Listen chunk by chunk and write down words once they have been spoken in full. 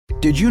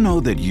Did you know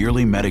that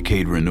yearly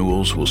Medicaid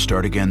renewals will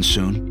start again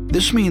soon?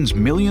 This means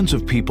millions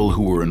of people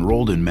who were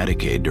enrolled in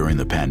Medicaid during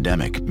the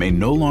pandemic may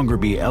no longer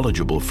be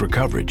eligible for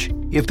coverage.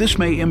 If this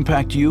may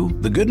impact you,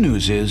 the good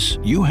news is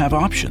you have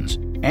options.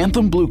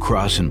 Anthem Blue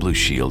Cross and Blue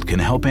Shield can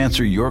help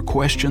answer your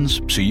questions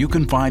so you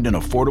can find an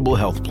affordable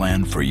health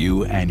plan for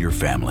you and your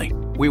family.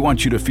 We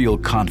want you to feel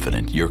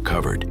confident you're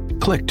covered.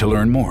 Click to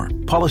learn more.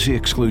 Policy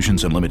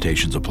exclusions and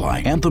limitations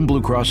apply. Anthem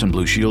Blue Cross and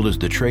Blue Shield is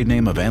the trade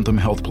name of Anthem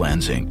Health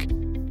Plans, Inc.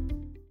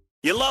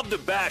 You love to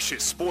bash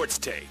his sports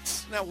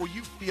takes. Now, will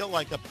you feel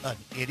like an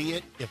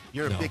idiot if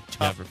you're a big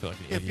tough? Never feel like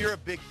an if idiot. you're a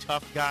big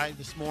tough guy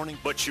this morning?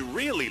 But you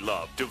really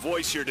love to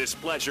voice your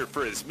displeasure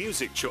for his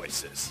music He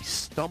choices.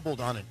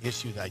 stumbled on an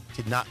issue that I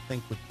did not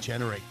think would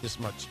generate this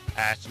much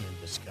passion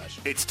and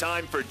discussion. It's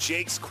time for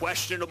Jake's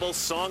questionable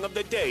song of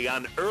the day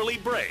on Early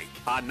Break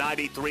on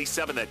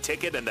 93.7 The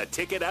Ticket and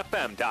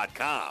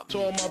theticketfm.com. To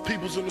all my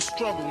peoples in the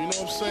struggle, you know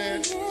what I'm saying?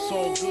 It's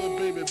all good,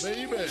 baby.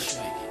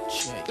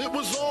 It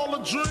was all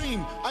a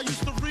dream. I used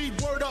to read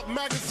Word Up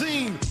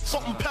magazine.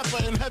 Salt and Pepper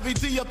and Heavy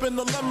D up in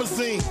the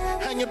limousine.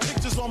 Hanging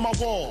pictures on my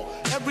wall.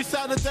 Every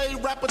Saturday,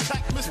 rap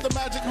attack Mr.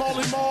 Magic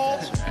Molly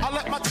Mall. I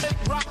let my tape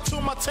rock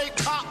till my tape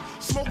pop.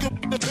 Smoking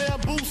the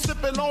bamboo,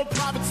 sipping on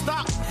private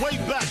stock. Way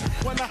back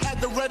when I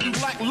had the red and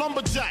black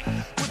lumberjack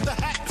with the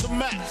hat to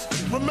match.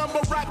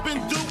 Remember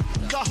rapping Duke?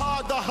 The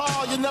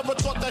hard, you never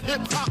thought that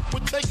hip-hop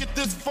would take it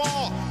this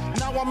far.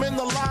 Now I'm in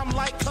the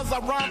limelight cause I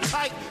rhyme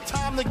tight.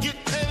 Time to get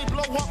paid,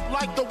 blow up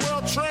like the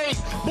world trade.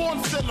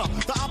 Born sinner,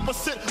 the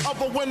opposite of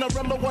a winner.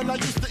 Remember when I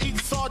used to eat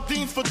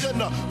sardines for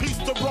dinner? Peace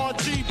to Ron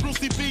G,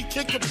 Brucey B,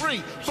 Kid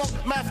Capri. Funk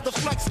Master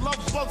Flex, Love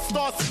Bug,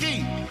 Star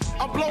Ski.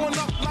 I'm blowing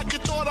up like you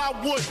thought I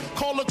would.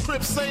 Call a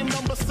crib, same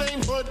number,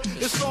 same hood.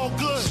 It's all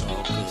good.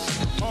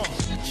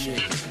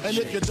 And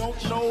if you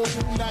don't know,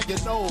 now you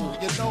know,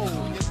 you know,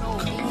 you know.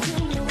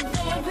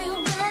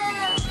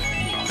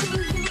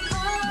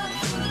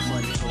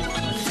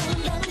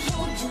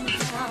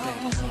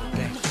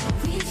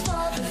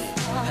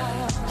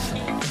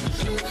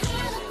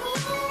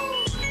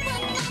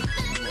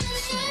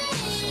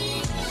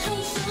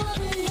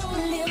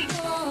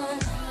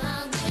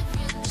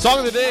 Song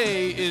of the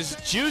day is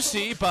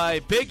Juicy by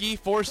Biggie.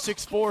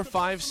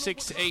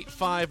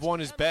 464-568-5.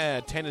 1 is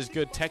bad, 10 is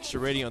good. Text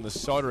your rating on the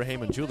Sauter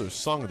Heyman Jewelers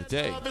Song of the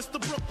Day. It's the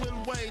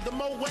Brooklyn way. The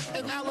Moet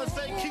and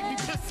Alizé keep me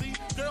pissy.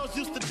 Girls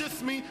used to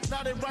diss me.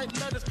 Now they write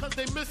letters cause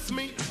they miss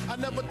me. I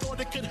never thought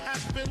it could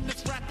happen,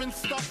 this rapping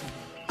stuff.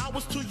 I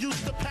was too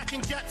used to packing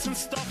gats and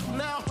stuff.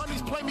 Now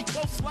honeys play me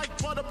close like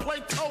butter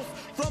play toast.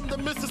 From the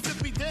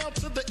Mississippi down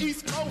to the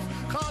East Coast.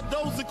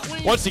 Condos and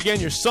Queens. Once again,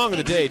 your Song of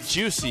the Day,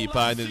 Juicy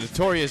by the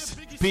notorious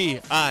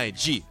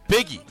B.I.G.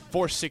 Biggie.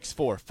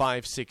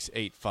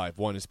 464-568-5.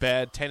 1 is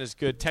bad, 10 is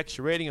good. Text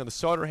your rating on the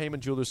Sauter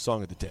Heyman Jewelers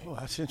Song of the Day. Oh,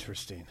 that's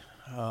interesting.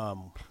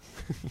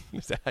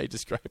 Is that how you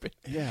describe it?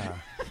 Yeah.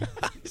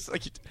 It's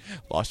like you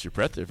lost your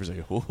breath there for a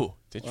second. Ooh,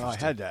 it's interesting. Well, I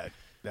had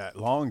that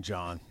Long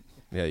John.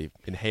 Yeah, you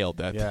inhaled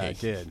that thing. Yeah, I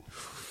did.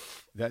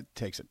 That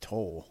takes a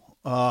toll.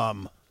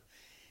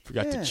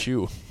 Forgot to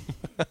chew.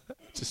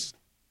 Just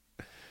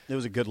it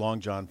was a good Long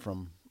John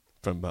from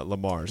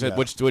Lamar's, Yeah.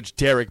 which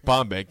Derek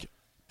Bombeck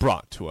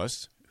brought to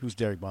us. Who's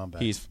Derek Bombeck?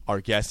 He's our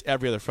guest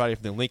every other Friday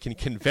from the Lincoln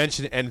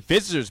Convention and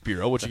Visitors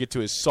Bureau, which we'll get to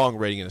his song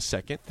rating in a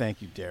second.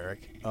 Thank you,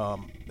 Derek. I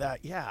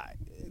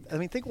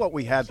mean, think what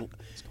we had.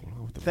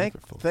 Think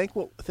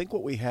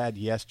what we had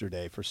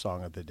yesterday for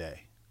Song of the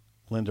Day.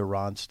 Linda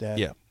Ronstadt.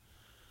 Yeah.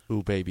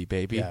 Ooh, baby,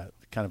 baby. Yeah,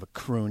 kind of a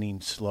crooning,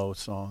 slow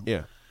song.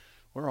 Yeah.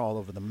 We're all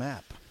over the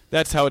map.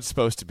 That's how it's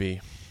supposed to be.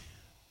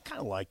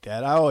 Kind of like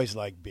that. I always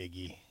like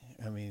Biggie.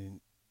 I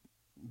mean,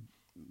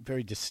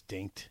 very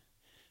distinct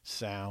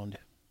sound.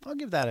 I'll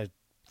give that a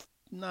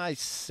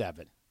nice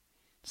 7.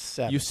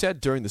 7. You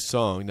said during the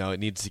song, now it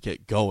needs to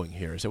get going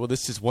here. I said, well,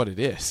 this is what it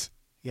is.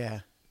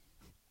 Yeah.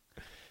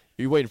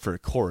 You were waiting for a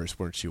chorus,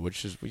 weren't you?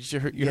 Which you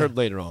heard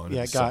later on.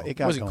 Yeah, it got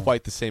wasn't going.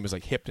 quite the same as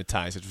like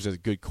Hypnotize, which was a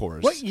good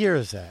chorus. What year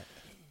is that?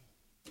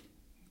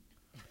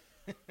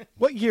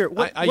 What year?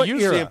 What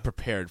usually era? am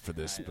prepared for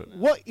this. But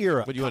What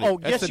era? What do you want? Oh,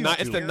 It's yes, you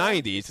it's do. the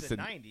 90s. It's the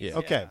 90s. Yeah.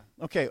 Okay.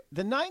 Okay.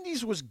 The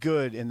 90s was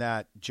good in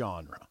that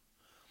genre.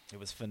 It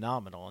was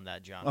phenomenal in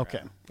that genre.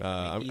 Okay.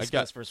 I mean, I East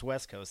got Coast versus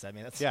West Coast. I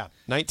mean, that's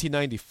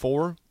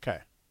 1994. Okay.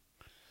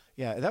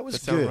 Yeah, that was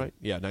That sound good. right?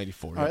 Yeah,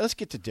 94. All right, let's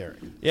get to Derek.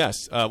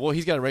 Yes. Well,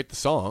 he's got to rate the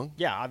song.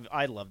 Yeah,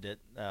 I loved it.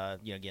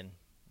 Again,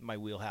 my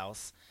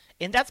wheelhouse,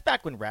 and that's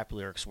back when rap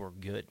lyrics were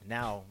good.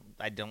 Now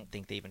I don't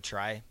think they even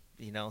try.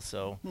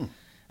 So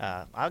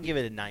I'll give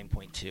it a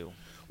 9.2.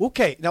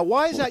 Okay. Now,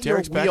 why is that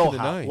Derek's your back in the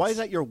wheelhouse? nines. Why is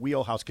that your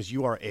wheelhouse? Because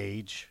you are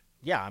age.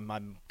 Yeah,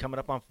 I'm coming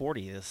up on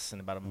 40 this in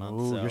about a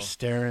month. Ooh, so. you're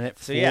staring at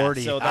 40. So yeah,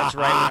 so that's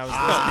right when I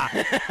was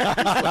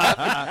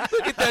listening.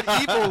 Look at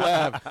that evil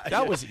laugh.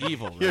 That was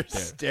evil. You're right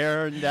there.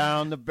 staring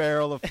down the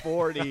barrel of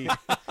 40.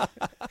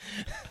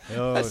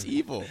 Oh, That's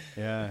evil.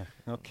 yeah.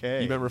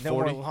 Okay. You remember No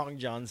more 40? Long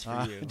Johns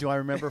for you. Do I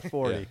remember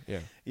 40? Yeah.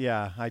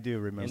 Yeah, I do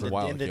in remember. a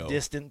while the ago.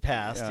 distant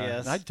past, Yeah,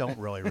 yes. I don't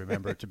really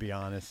remember, to be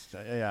honest.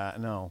 Yeah,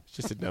 no. It's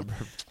just a number.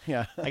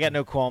 Yeah. I got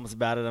no qualms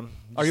about it. I'm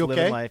Are just you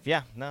living okay? life.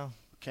 Yeah, no.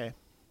 Okay.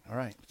 All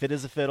right. Fit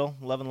as a fiddle,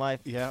 loving life.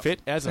 Yeah.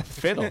 Fit as a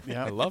fiddle.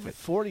 Yeah. I love it.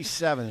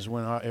 47 is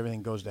when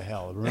everything goes to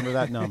hell. Remember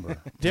that number.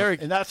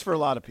 Derek- And that's for a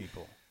lot of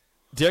people.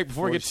 Derek,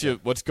 before we get to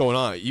what's going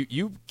on,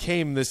 you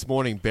came this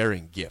morning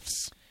bearing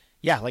gifts.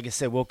 Yeah, like I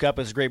said, woke up.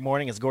 It was a great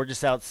morning. It's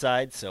gorgeous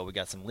outside. So we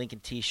got some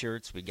Lincoln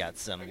T-shirts. We got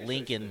some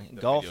Lincoln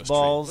golf video stream.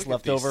 balls Look at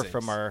left these over things.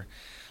 from our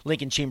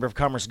Lincoln Chamber of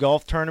Commerce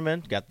golf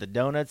tournament. Got the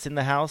donuts in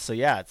the house. So,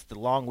 yeah, it's the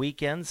long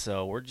weekend.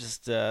 So we're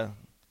just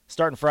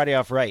starting Friday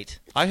off right.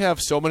 I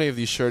have so many of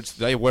these shirts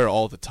that I wear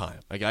all the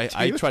time. Like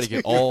I try to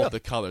get all the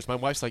colors. My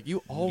wife's like,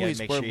 you always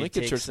make wear sure you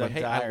Lincoln take shirts. I'm like, some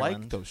hey, to I like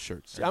Ireland those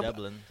shirts. or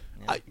Dublin.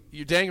 Yeah.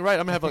 You're dang right.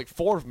 I'm gonna have like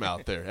 4 of them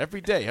out there every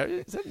day.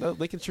 Is that another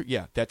Lincoln shirt?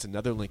 Yeah, that's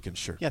another Lincoln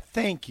shirt. Yeah,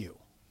 thank you.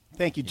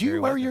 Thank you. Do very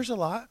you wear welcome. yours a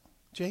lot,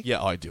 Jake?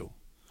 Yeah, I do.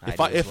 I If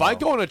do I as if I well.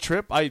 go on a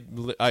trip, I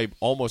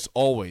almost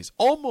always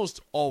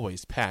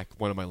pack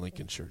one of my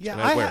Lincoln shirts. Yeah,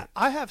 and I wear it.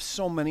 I have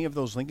so many of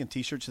those Lincoln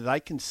T-shirts that I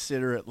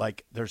consider it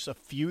like there's a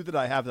few that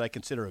I have that I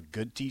consider a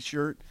good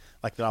T-shirt,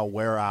 like that I'll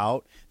wear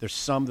out. There's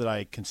some that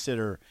I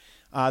consider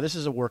this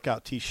is a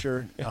workout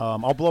T-shirt.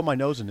 I'll blow my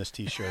nose in this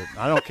T-shirt.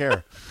 I don't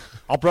care.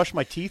 I'll brush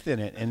my teeth in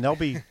it, and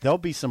there'll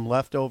be some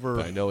leftover.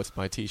 But I know it's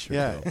my T-shirt.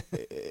 Yeah,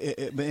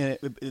 though.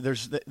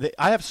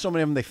 I have so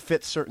many of them. They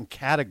fit certain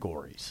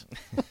categories.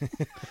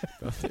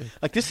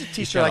 Like this is a He's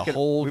T-shirt got I a could.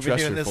 whole We've been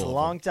dresser doing this a full of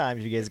long time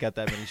if you guys got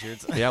that many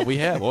shirts. them. Yeah, we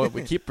have. Well,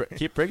 we keep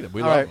bringing them.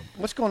 We All love right, them.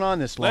 what's going on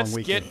this long Let's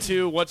weekend? get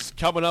to what's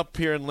coming up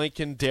here in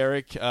Lincoln,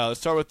 Derek. Let's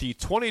start with the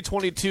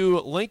 2022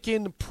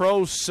 Lincoln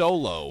Pro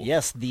Solo.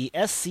 Yes, the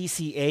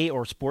SCCA,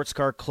 or Sports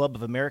Car Club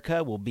of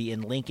America, will be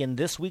in Lincoln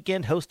this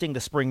weekend hosting the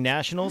Spring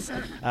Nationals.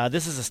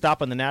 This is a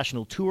stop on the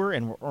national tour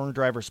and will earn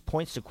drivers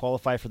points to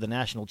qualify for the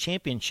national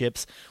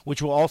championships,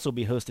 which will also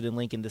be hosted in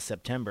Lincoln this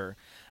September.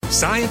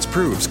 Science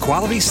proves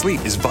quality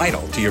sleep is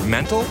vital to your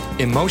mental,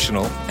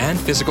 emotional, and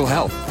physical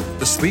health.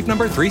 The Sleep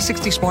Number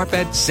 360 smart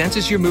bed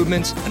senses your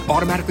movements and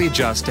automatically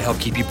adjusts to help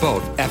keep you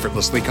both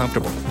effortlessly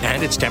comfortable.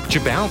 And it's temperature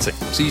balancing,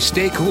 so you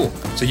stay cool.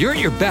 So you're at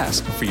your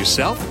best for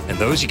yourself and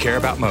those you care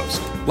about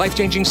most.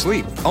 Life-changing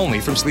sleep, only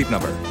from Sleep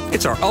Number.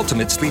 It's our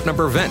ultimate Sleep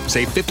Number event.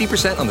 Save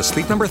 50% on the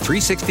Sleep Number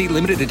 360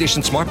 limited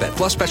edition smart bed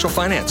plus special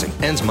financing.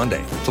 Ends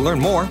Monday. To learn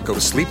more, go to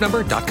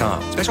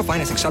sleepnumber.com. Special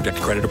financing subject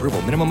to credit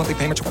approval. Minimum monthly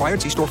payments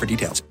required. See store for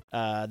details.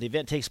 The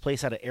event takes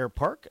place out at Air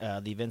Park.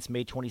 The event's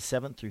May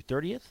 27th through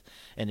 30th,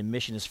 and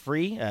admission is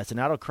free. It's an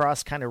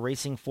autocross kind of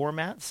racing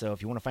format, so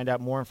if you want to find out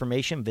more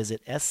information,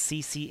 visit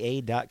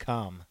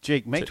scca.com.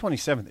 Jake, May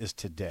 27th is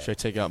today. Should I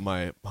take out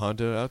my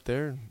Honda out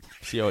there and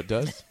see how it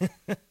does?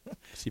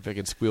 See if I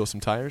can squeal some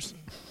tires?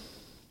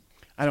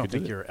 I don't Could do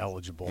think that. you're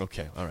eligible.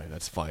 Okay, all right,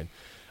 that's fine.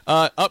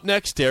 Up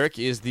next, Derek,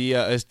 is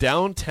is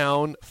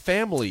Downtown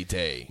Family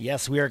Day.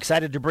 Yes, we are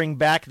excited to bring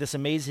back this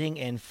amazing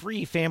and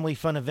free family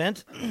fun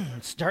event.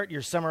 Start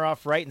your summer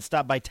off right and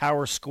stop by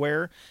Tower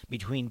Square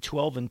between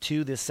 12 and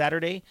 2 this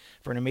Saturday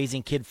for an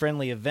amazing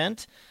kid-friendly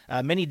event.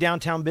 Many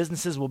downtown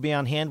businesses will be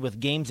on hand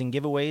with games and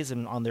giveaways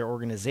on their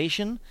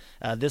organization.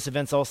 This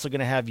event's also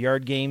going to have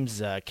yard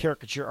games,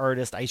 caricature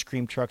artists, ice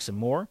cream trucks, and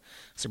more.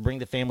 So bring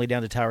the family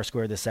down to Tower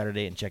Square this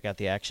Saturday and check out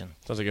the action.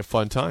 Sounds like a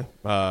fun time.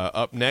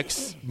 Up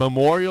next,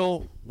 Memorial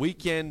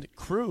Weekend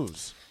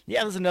Cruise.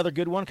 Yeah, this is another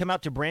good one. Come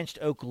out to Branched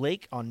Oak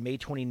Lake on May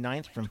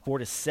 29th from 4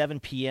 to 7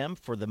 p.m.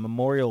 for the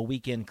Memorial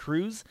Weekend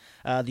Cruise.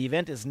 The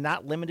event is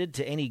not limited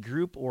to any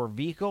group or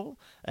vehicle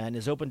and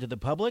is open to the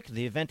public.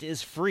 The event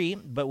is free,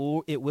 but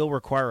it will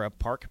require a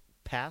park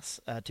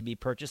pass to be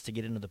purchased to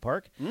get into the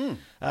park. The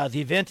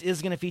event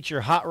is going to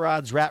feature hot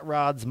rods, rat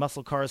rods,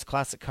 muscle cars,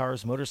 classic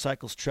cars,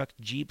 motorcycles, trucks,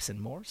 Jeeps, and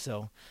more.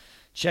 So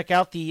check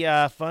out the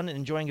fun and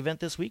enjoying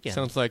event this weekend.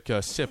 Sounds like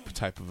a SIP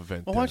type of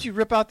event. Well, why don't you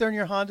rip out there in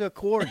your Honda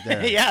Accord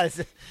there? Yeah,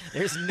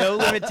 there's no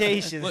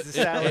limitations to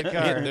salad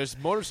car. There's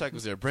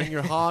motorcycles there. Bring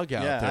your hog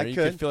out Yeah, there. I You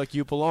could. could feel like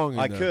you belong.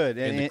 I In the, could.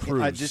 in the And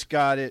cruise. I just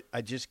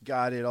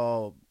got it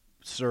all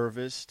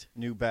serviced,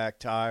 new back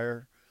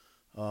tire.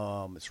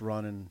 It's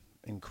running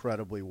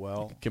incredibly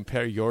well.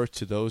 Compare yours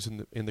to those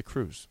in the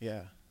cruise.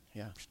 Yeah.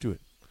 Let's do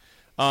it.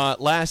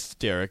 Last,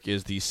 Derek,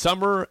 is the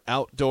Summer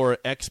Outdoor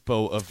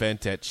Expo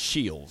event at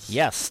Shields.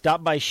 Yes,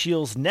 stop by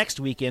Shields next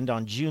weekend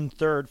on June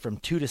 3rd from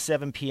 2 to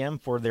 7 p.m.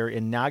 for their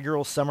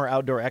inaugural Summer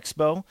Outdoor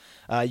Expo.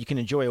 You can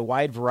enjoy a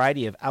wide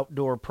variety of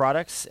outdoor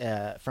products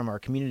from our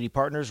community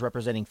partners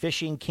representing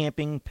fishing,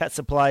 camping, pet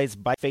supplies,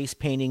 bike face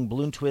painting,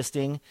 balloon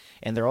twisting,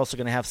 and they're also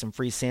going to have some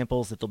free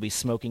samples that they'll be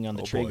smoking on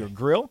the Traeger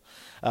grill.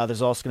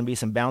 There's also going to be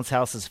some bounce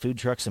houses, food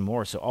trucks, and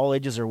more. So all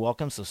ages are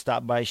welcome, so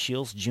stop by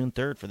Shields June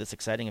 3rd for this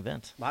exciting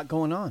event. A lot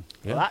going going on.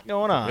 A lot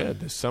going on. Yeah,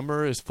 the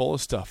summer is full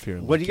of stuff here.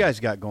 What do you guys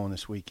got going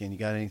this weekend? You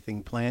got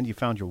anything planned? You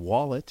found your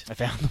wallet. I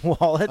found the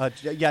wallet.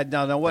 Yeah,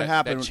 now what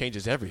happened? That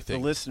changes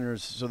everything. The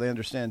listeners, so they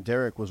understand,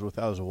 Derek was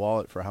without his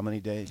wallet for how many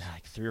days?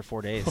 Like 3 or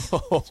 4 days.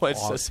 Oh,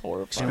 it's just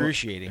horrifying.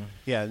 Excruciating.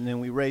 Yeah, and then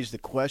we raised the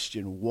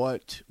question,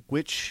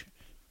 which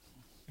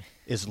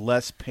is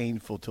less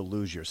painful to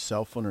lose, your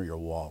cell phone or your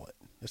wallet?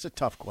 It's a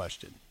tough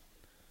question.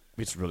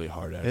 It's really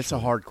hard, actually. It's a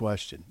hard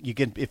question.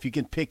 If you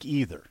can pick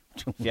either.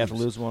 You have to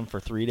lose one for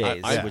 3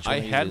 days. I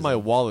had my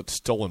wallet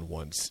stolen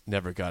once,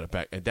 never got it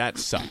back, and that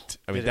sucked.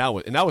 I mean, that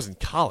was in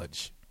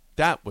college.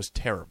 That was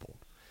terrible.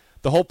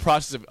 The whole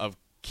process of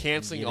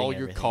canceling all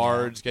your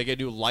cards, gotta get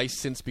a new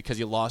license because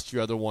you lost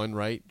your other one,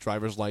 right?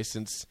 Driver's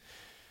license.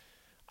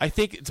 I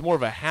think it's more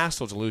of a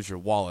hassle to lose your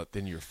wallet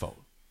than your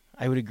phone.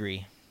 I would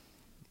agree.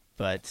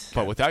 But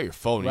without your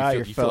phone,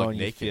 you feel like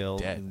naked and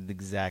dead.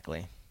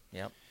 Exactly.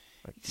 Yep.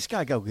 You just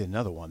gotta go get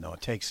another one, though.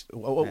 It takes.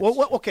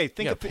 Okay,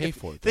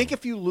 think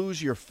if you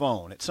lose your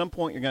phone, at some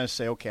point you're gonna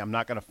say, "Okay, I'm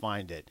not gonna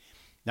find it."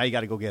 Now you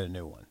got to go get a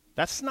new one.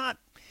 That's not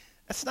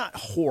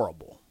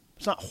horrible.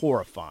 It's not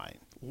horrifying.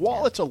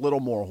 Wallet's a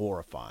little more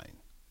horrifying.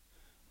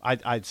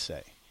 I'd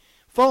say.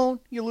 Phone,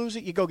 you lose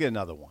it, you go get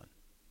another one.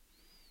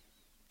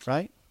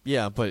 Right?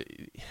 Yeah, but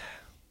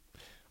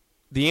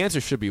the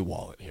answer should be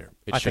wallet here.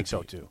 I think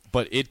so, too.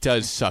 But it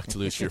does suck to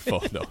lose your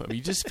phone, though. I mean,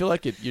 you just feel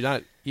like you're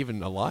not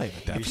even alive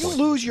at that point. If you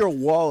lose your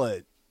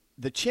wallet,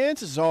 the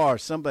chances are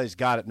somebody's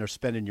got it and they're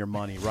spending your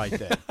money right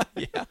there.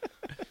 Yeah.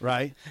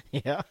 Right?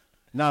 Yeah.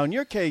 Now, in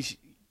your case,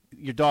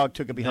 your dog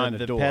took it behind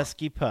the door. The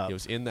pesky pup. It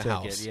was in the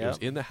house. It was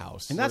in the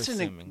house. And that's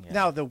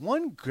Now, the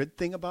one good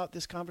thing about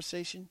this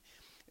conversation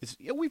is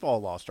we've all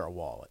lost our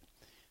wallet.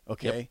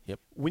 Okay? Yep.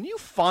 When you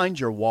find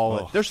your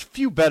wallet, there's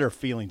few better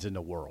feelings in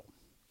the world.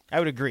 I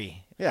would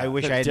agree. Yeah. I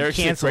wish I hadn't Derek's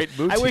in a canceled. great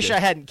mood I wish today. I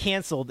hadn't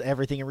canceled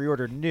everything and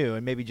reordered new,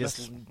 and maybe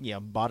just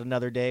bought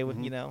another day with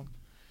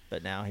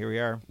But now here we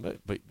are.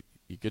 But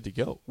you're good to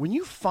go. When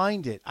you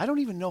find it, I don't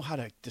even know how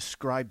to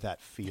describe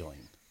that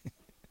feeling.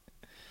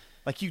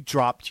 Like you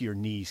drop to your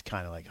knees,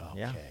 kind of like,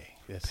 okay,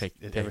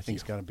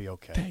 everything's going to be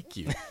okay. Thank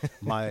you.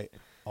 I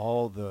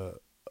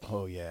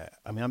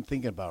mean, I'm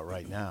thinking about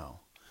right now.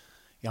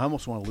 Yeah, I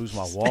almost want to lose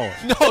my wallet.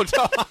 No.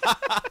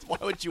 Why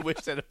would you wish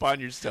that upon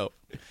yourself?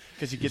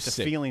 Because you get the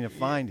feeling of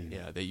finding it.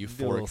 Yeah, the Do a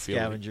euphoric little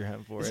feeling. scavenger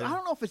hunt for it. I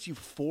don't know if it's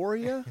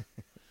euphoria.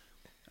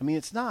 I mean,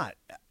 it's not.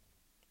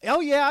 Oh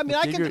yeah, I mean,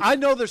 I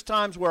know there's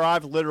times where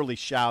I've literally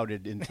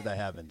shouted into the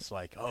heavens,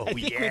 like, "Oh I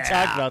think yeah!" we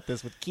talked about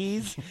this with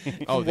keys.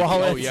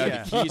 Wallets,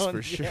 the keys for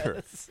phone, sure.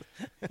 yes.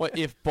 What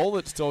if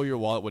Bullet stole your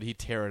wallet? Would he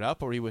tear it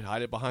up, or he would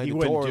hide it behind He the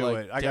wouldn't door do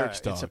like it. Derek's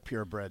dog? It's a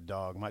purebred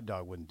dog. My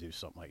dog wouldn't do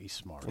something like. He's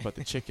smart. What about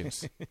the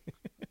chickens?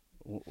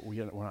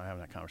 We're not having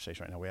that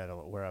conversation right now.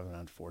 We're having an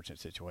unfortunate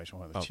situation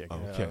with the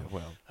chickens. Okay,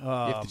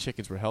 well, if the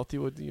chickens were healthy,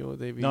 would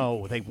they be?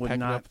 No, they would pecking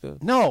not.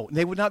 Up No,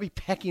 they would not be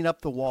pecking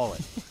up the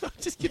wallet. I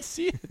just can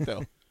see it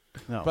though.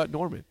 No. What about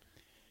Norman?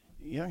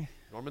 Yeah,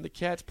 Norman the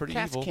cat's pretty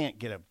cats evil. can't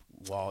get a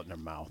wallet in their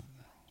mouth.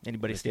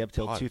 Anybody stay up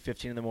till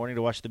 2:15 in the morning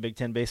to watch the Big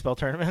Ten baseball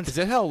tournament? Is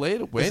that how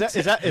late it went?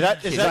 Is that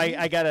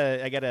I got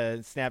a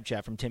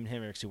Snapchat from Tim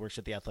Hemmings, who works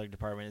at the athletic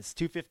department. It's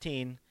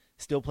 2:15.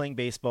 Still playing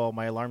baseball.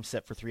 My alarm's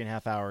set for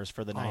 3.5 hours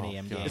for the 9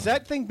 a.m. game. Is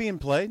that thing being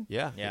played?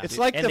 Yeah. It's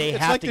like and they it's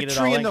have like to the get it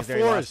tree all in the because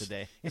they lost forest.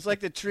 today. It's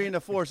like the tree in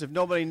the forest. If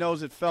nobody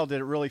knows it fell,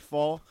 did it really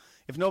fall?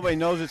 If nobody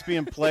knows it's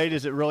being played,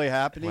 is it really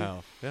happening?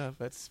 Wow. Yeah,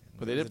 but they It's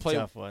didn't a play.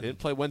 tough one. They didn't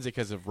play Wednesday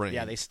because of rain.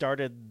 Yeah, they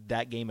started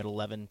that game at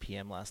 11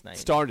 p.m. last night.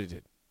 started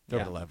it. They're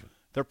Yeah. at 11.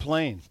 They're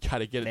playing. Got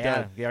to get it Yeah,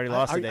 done. they already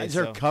lost today. Is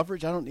there so.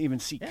 coverage? I don't even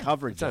see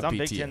coverage. It's on It's on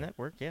Big BTN. Ten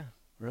Network, yeah.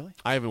 Really?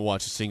 I haven't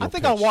watched a single. I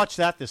think pitch. I'll watch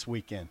that this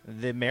weekend.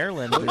 The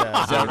Maryland.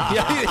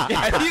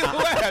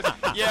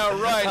 Yeah,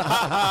 right.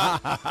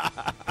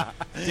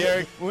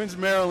 Derek, when's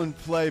Maryland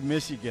play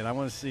Michigan? I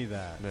want to see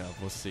that. Yeah,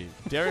 we'll see.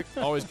 Derek,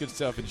 always good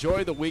stuff.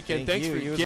 Enjoy the weekend. Thank Thanks you. for You as